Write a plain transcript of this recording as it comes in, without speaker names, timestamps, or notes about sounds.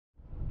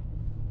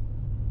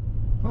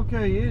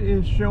Okay, it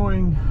is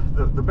showing,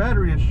 the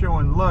battery is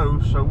showing low,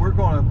 so we're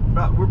about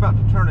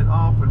to turn it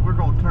off, and we're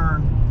going to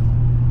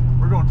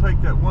take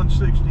that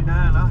 169.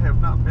 I have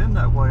not been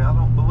that way, I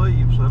don't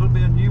believe, so it'll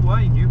be a new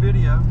way, new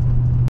video.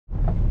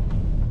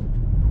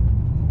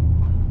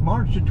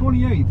 March the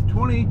 28th,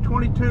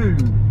 2022,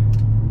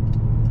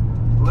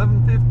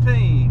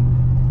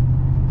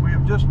 11:15. We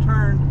have just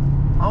turned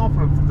off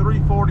of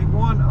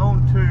 341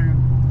 onto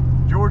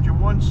Georgia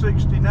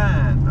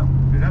 169. No,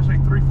 did I say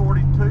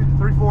 342?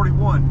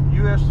 341.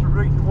 US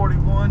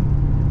 341,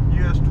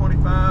 US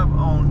 25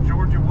 on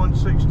Georgia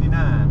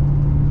 169.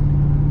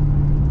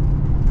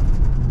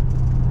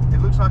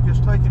 It looks like it's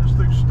taking us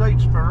through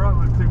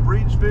Statesboro, through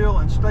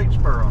Reidsville and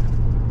Statesboro.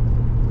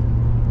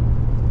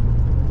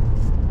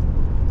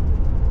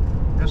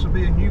 This will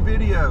be a new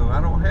video.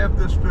 I don't have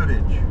this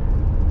footage.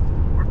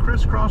 We're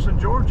crisscrossing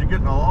Georgia,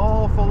 getting an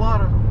awful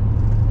lot of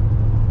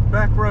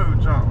back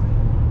roads, aren't we?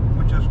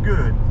 Which is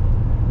good.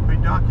 Be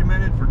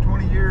documented for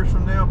 20 years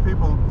from now.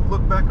 People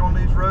look back on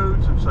these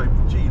roads and say,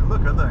 gee,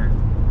 look at there.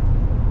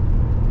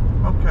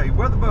 Okay,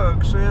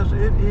 Weatherbug says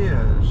it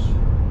is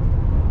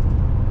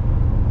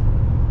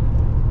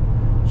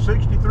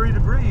 63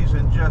 degrees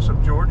in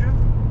Jesup, Georgia.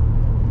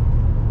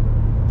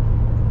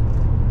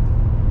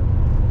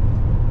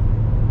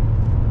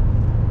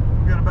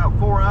 We've got about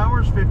 4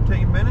 hours,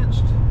 15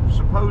 minutes,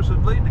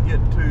 supposedly, to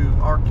get to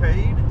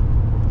Arcade.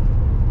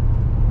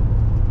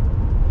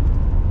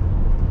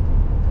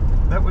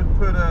 That would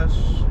put us,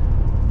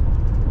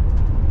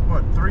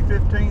 what,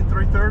 3:15,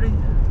 3:30?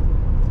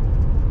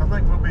 I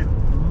think we'll be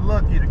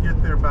lucky to get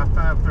there by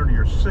 5:30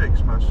 or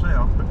 6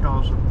 myself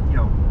because of, you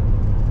know,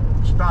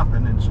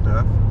 stopping and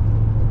stuff.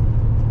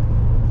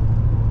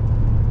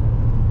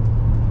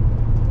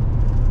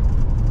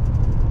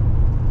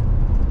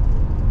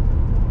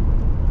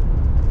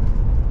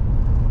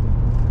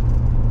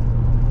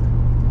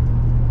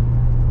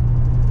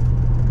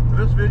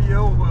 This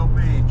video will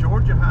be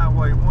Georgia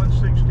Highway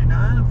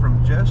 169 from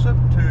Jesup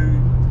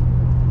to,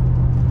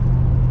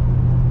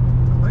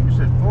 I think it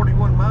said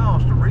 41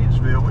 miles to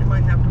Reidsville. We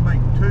may have to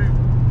make 2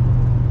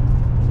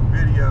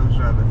 videos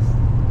of it.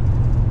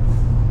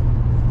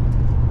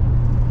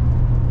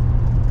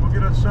 We'll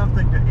get us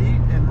something to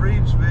eat in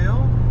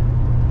Reidsville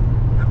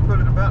and put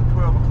it about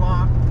 12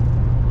 o'clock.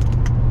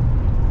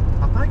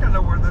 I think I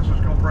know where this is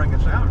going to bring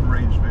us out in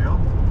Reidsville,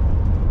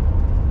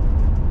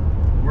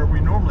 where we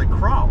normally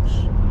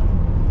cross.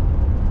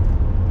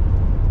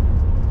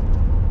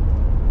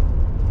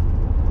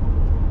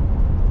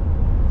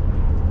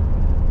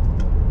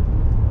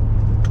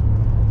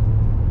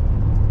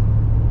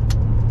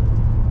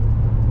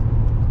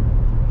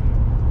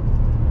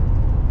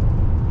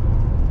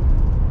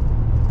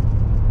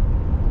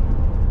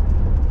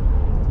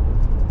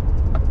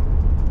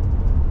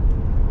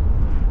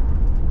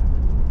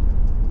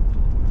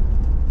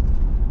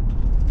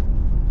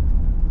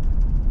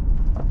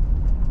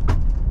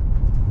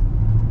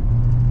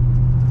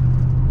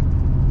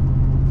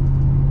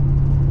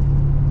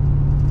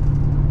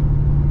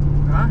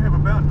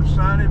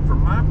 Decided for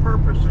my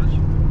purposes,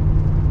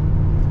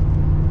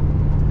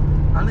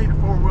 I need a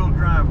 4-wheel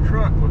drive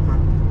truck with a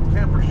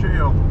camper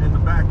shell in the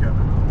back of it.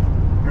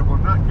 It will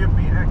not give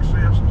me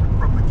access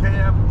from the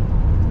cab,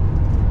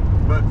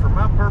 but for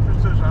my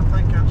purposes, I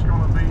think that's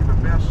going to be the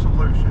best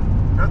solution.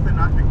 Nothing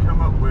I can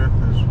come up with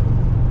is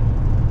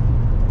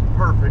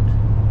perfect.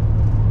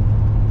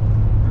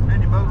 A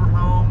mini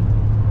motorhome,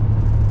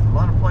 a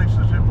lot of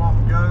places it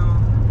won't go.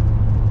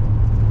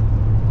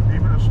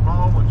 Even a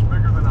small one's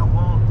bigger than I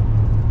want.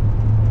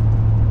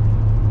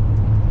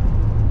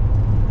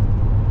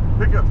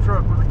 Pickup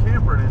truck with a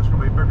camper in it is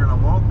going to be bigger than I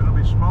want, but it'll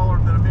be smaller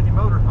than a mini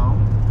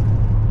motorhome,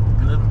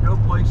 and it'll go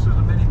places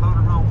a mini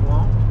motorhome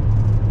won't.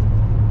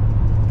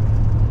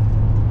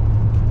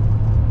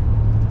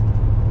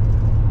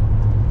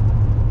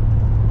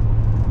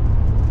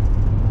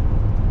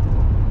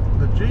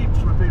 The Jeeps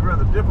would be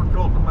rather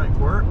difficult to make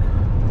work.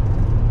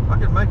 I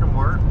could make them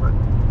work, but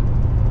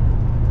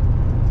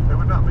they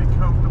would not be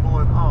comfortable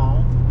at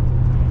all.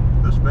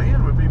 This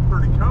van would be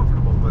pretty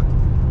comfortable, but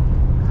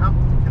how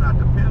can I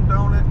depend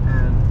on it?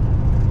 And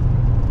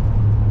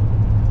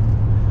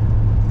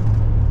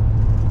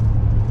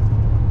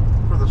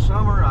for the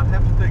summer, I'd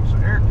have to take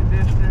some air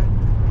conditioning.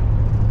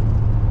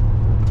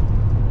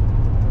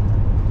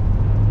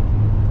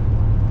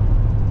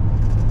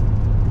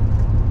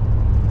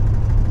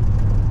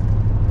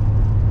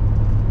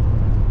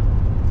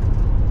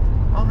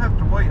 I'll have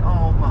to weigh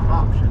all my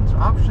options.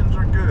 Options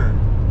are good.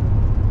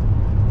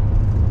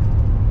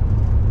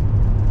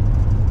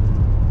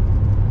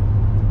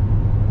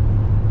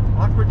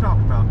 Like we're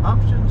talking about,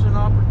 options and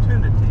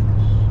opportunities.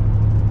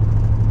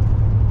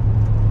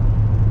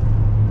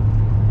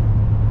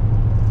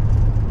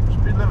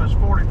 Speed limit's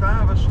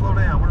 45, let's slow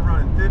down, we're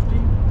running 50.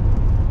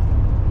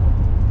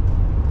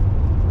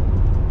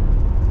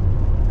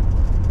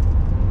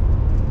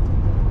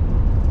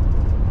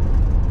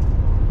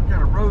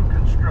 Got a road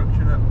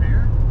construction up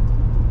here.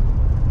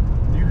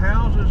 New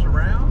houses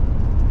around.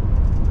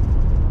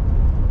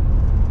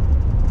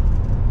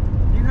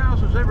 New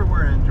houses houses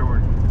everywhere in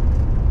Georgia.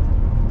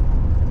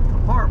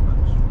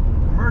 Apartments,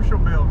 commercial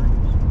buildings.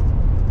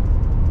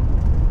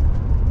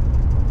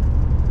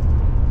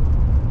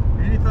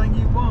 Anything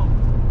you want.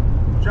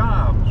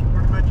 Jobs,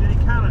 pretty much any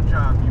kind of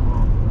job you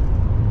want.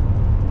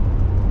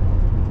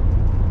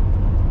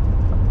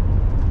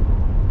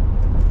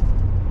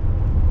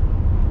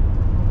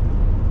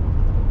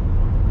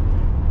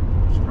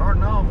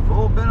 Starting off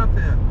full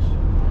benefits.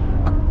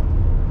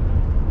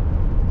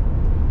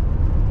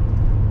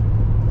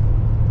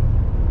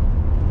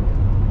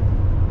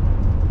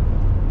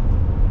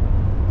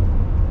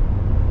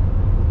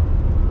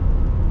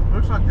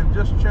 Looks like they've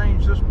just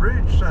changed this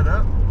bridge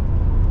setup.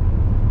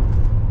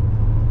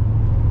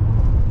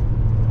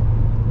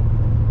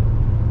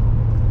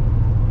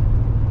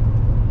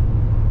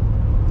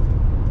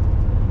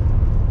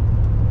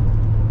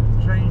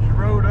 Changed the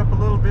road up a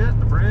little bit,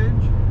 the bridge.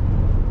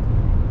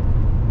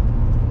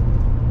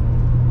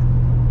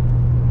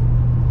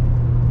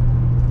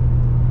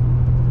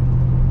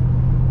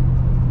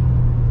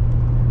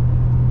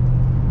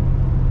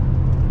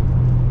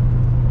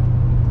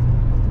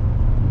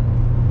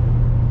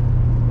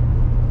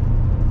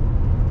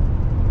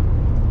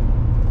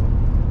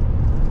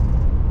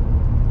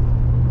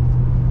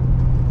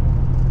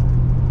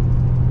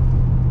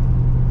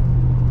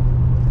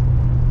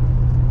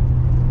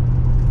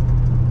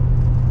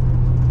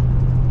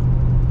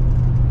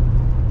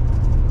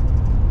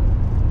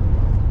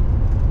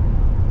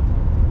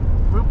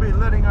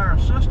 Our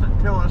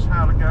assistant tell us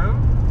how to go.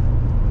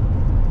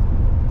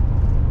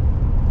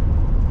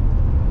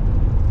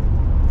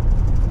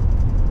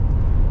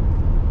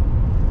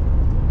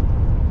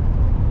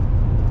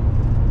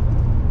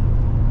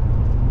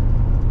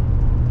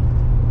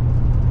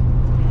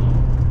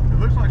 It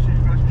looks like she's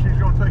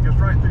going to take us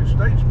right through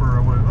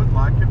Statesboro. What it looked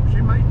like.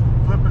 She may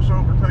flip us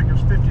over, take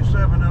us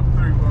 57 up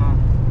through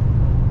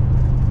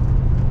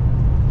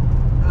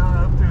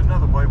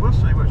another way. We'll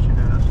see what she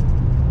does.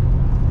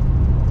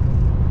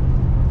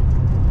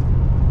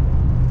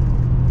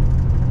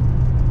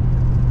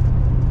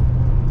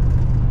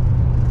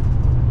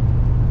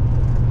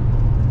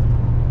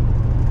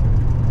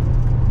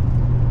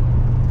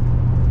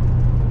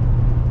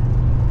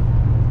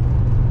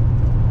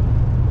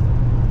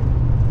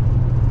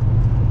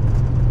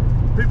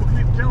 People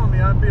keep telling me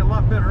I'd be a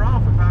lot better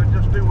off if I would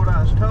just do what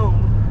I was told.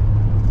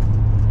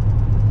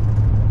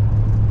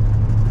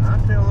 And I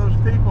tell those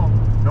people,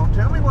 don't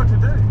tell me what to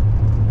do.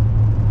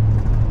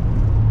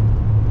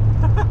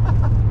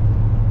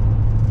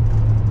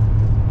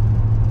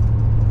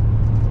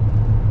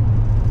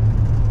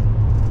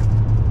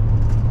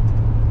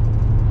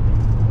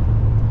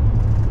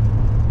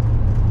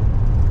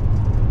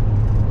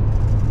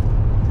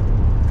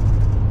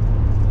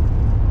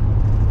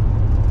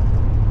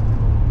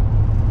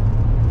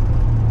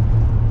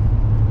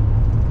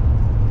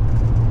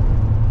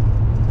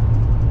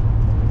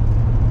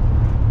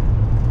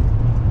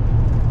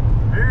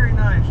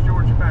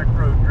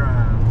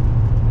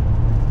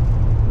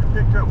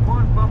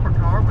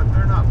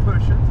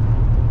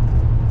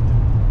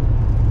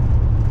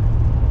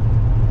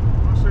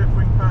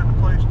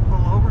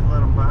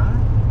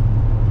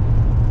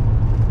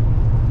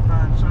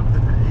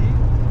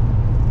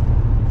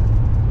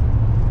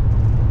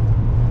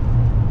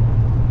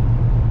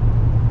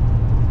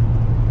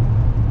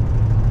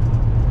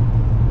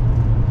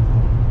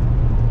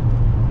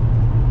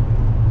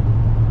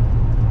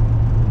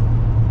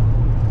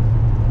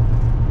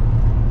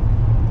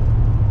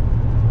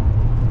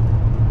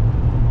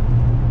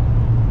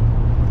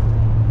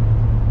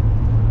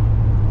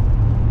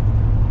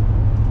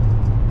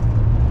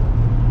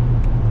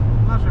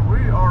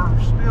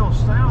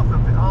 South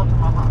of the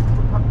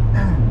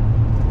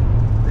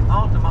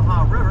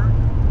Altamaha River.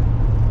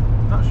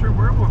 Not sure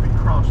where we'll be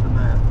crossing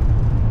that.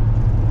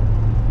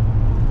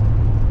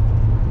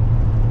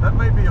 That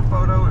may be a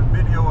photo and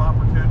video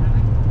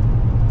opportunity.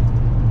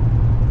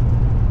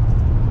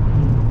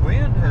 The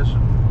wind has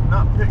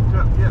not picked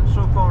up yet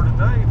so far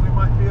today. We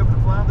might be able to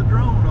fly the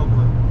drone over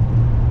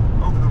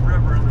the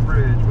river and the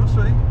bridge. We'll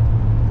see.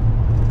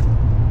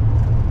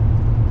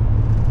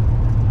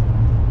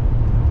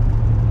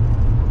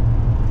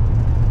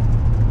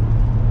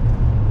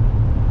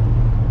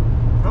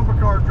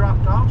 Car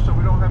dropped off, so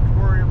we don't have to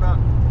worry about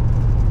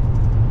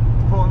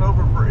pulling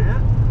over for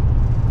it.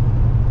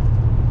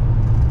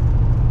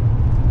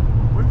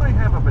 We may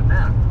have a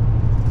banana.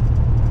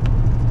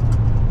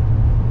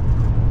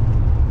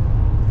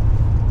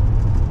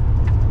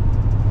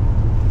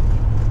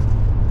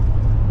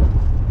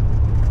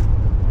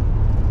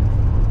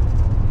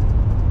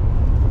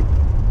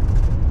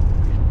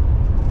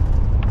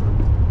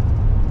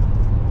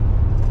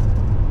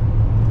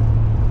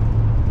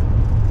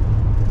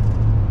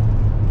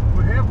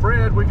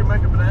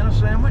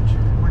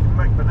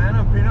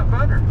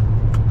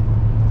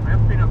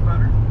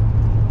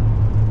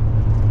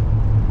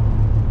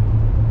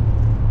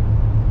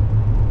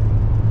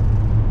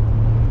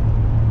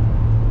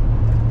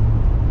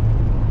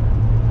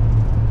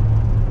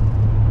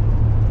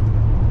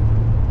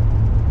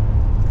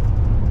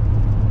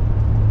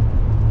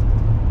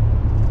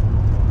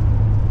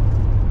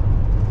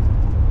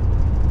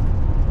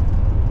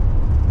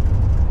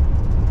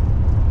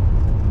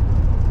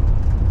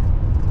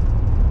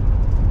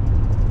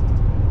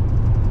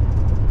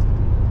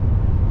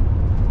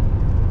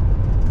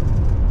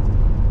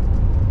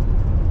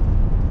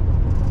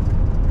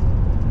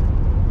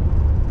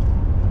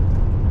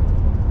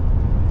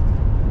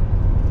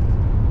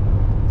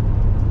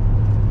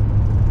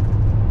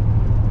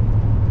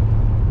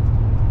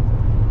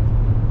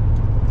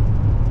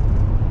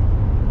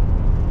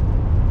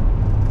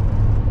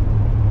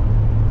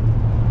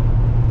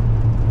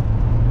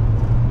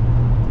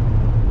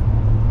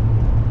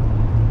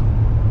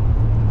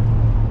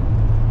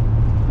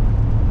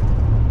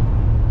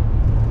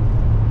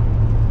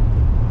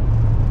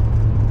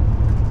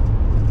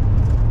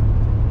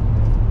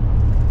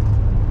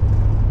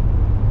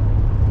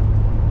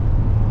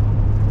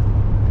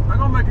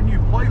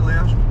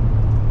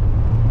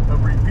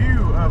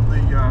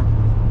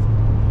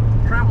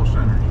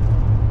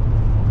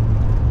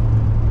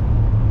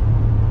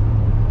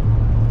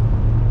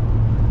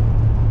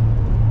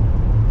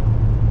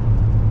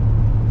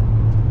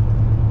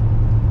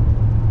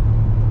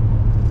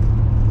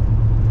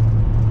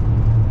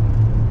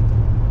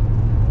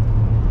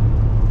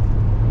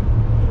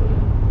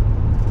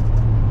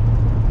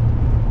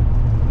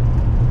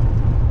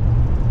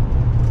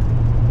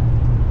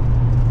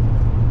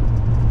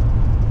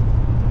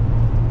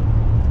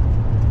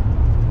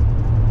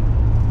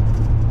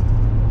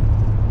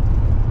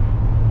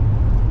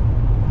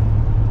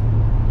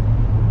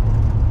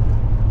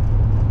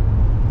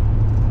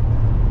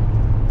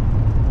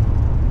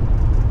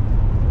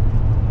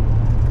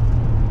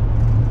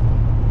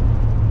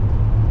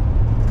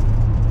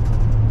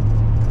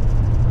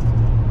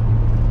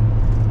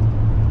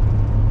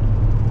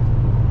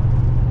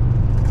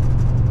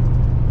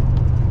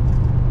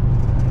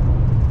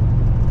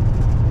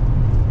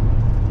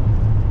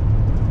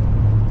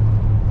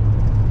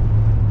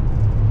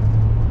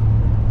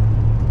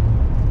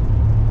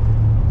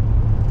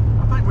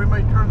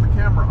 may turn the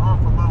camera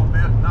off a little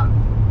bit, not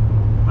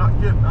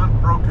getting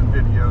unbroken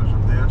videos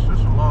of this. This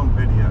is long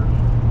videos.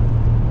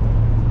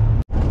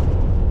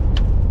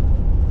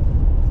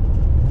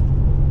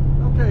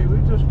 Okay,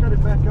 we just cut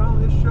it back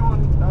on. It's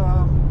showing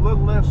a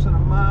little less than a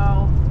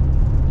mile.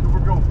 So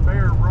we're going to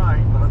bear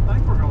right, but I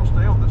think we're going to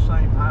stay on the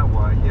same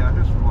highway. Yeah,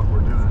 this is what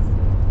we're doing.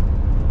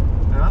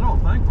 And I don't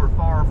think we're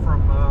far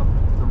from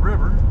the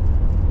river.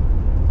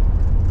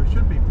 We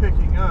should be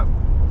picking up,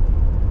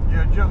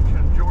 yeah,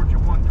 junction Georgia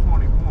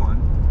 121.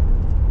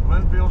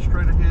 Glenville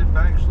straight ahead,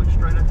 Baxley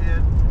straight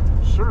ahead,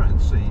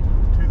 Surrency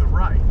to the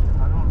right.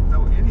 I don't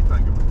know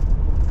anything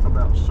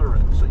about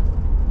Surrency.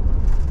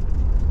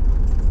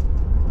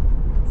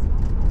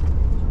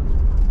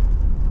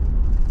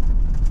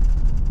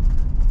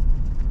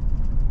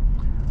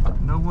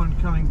 No one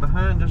coming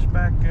behind us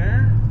back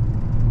there.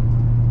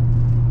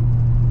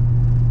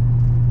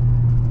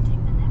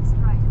 Take the next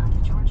right onto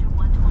Georgia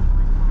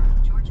 121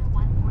 north, Georgia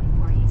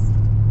 144 east.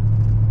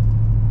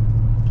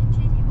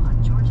 Continue on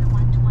Georgia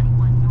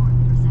 121 north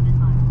for 7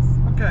 miles.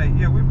 Okay,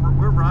 yeah, we're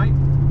right.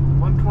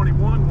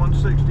 121,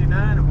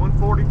 169, and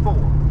 144.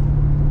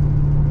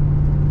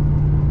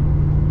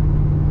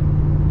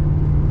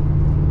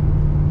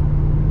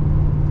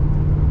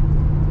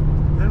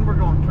 Then we're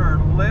going to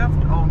turn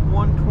left on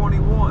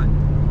 121.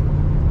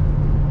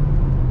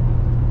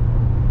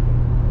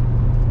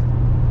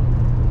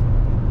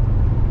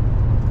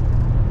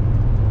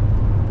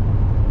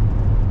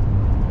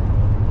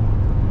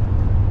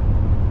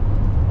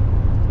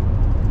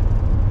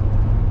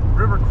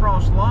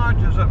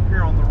 Lodge is up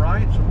here on the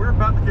right, so we're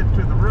about to get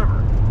to the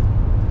river.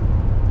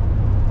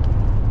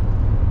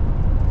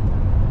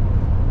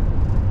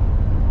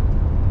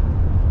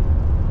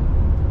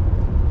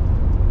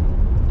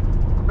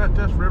 I bet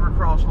that's River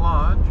Cross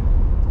Lodge.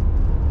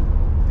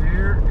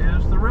 Here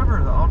is the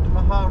river, the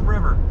Altamaha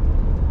River.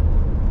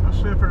 Let's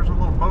see if there's a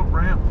little boat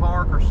ramp,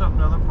 park, or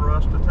something other for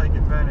us to take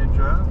advantage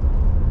of.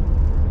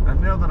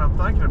 And now that I'm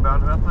thinking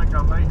about it, I think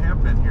I may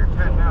have been here.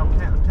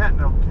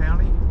 Tatnall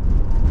County.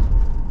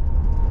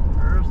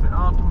 There's the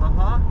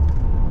Altamaha.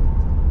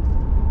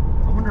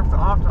 I wonder if the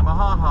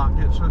Altamaha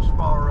gets this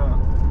far up.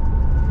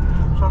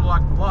 Sort of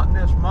like the Loch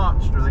Ness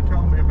Monster. They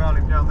told me about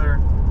him down there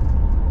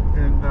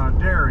in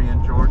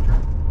Darien,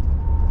 Georgia.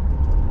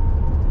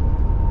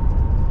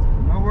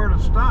 Nowhere to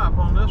stop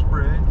on this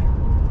bridge.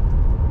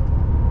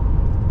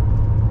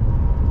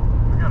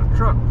 We got a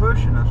truck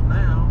pushing us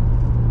now.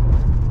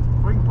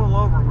 If we can pull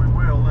over, we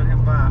will. Let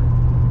him by.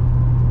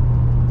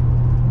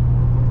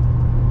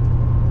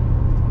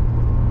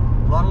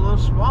 A lot of little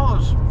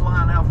swallows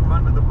flying out from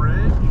under the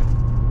bridge.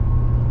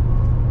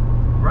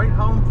 Great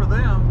home for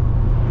them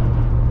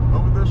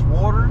over this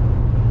water.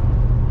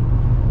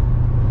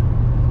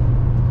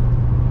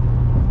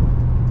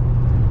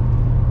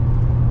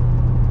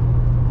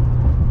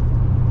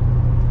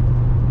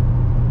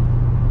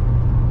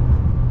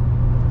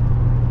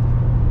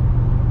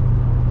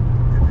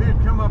 If he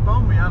had come up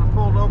on me, I'd have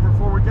pulled over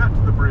before we got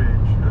to the bridge.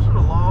 This is a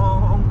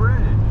long bridge.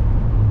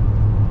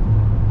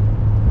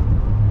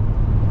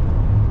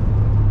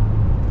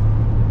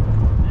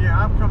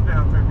 I've come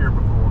down through here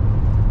before,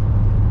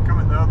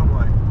 coming the other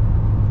way.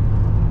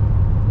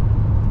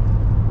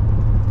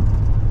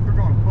 We're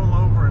going to pull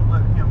over and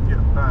let him get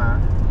by.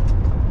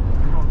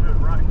 We're going to do it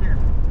right here.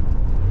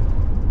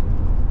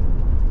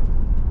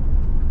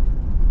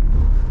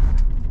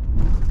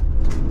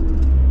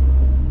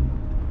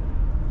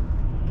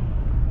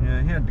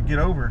 Yeah, he had to get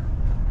over.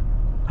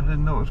 I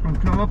didn't know it was going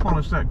to come up on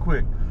us that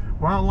quick.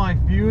 Wildlife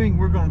viewing,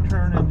 we're going to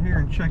turn in here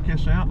and check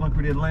this out like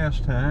we did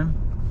last time.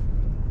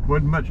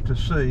 Wasn't much to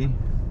see.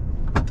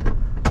 The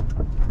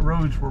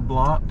roads were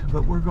blocked,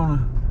 but we're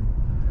gonna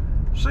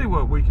see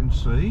what we can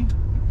see.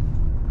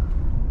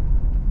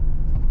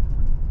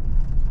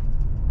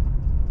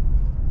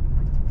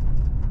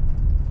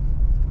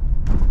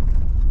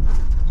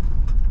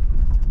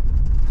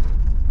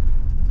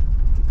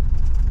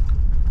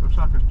 Looks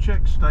like a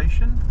check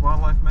station,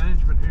 wildlife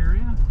management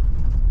area.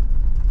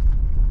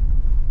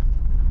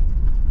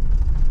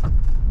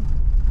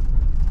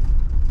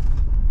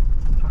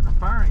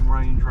 Firing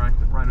range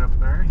right up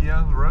there.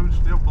 Yeah, the road's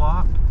still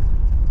blocked.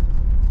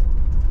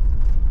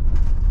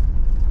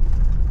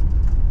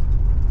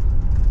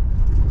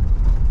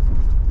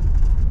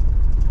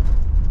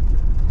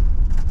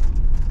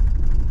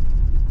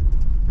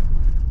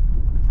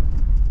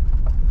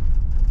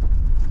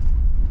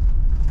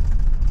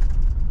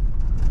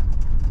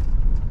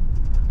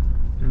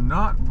 Do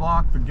not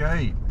block the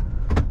gate.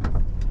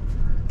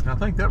 I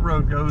think that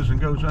road goes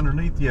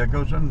underneath. Yeah, it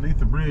goes underneath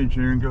the bridge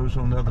there and goes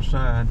on the other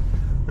side.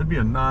 That'd be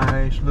a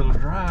nice little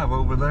drive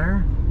over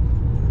there.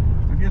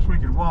 I guess we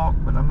could walk,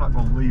 but I'm not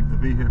going to leave the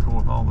vehicle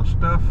with all the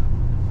stuff.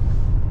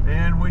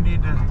 And we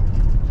need to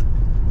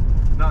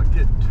not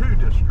get too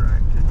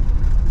distracted.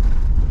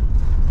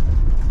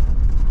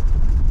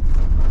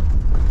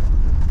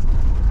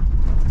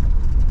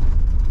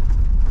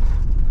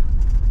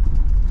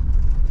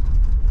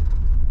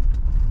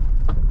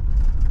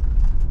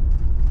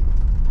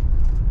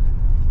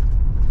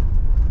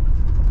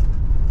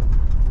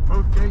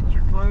 Both gates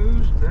are closed.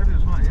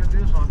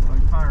 is on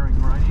a firing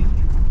range.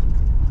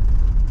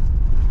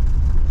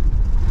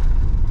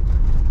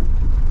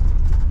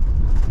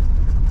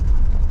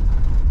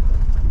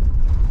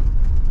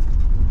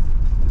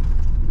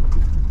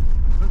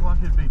 Looked like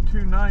it'd be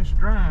two nice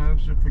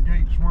drives if the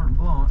gates weren't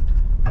blocked.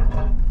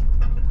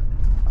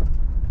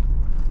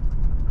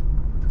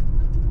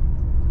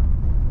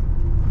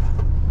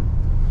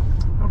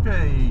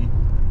 Okay,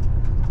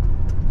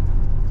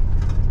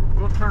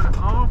 we'll turn it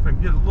off and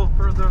get a little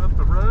further up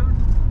the road.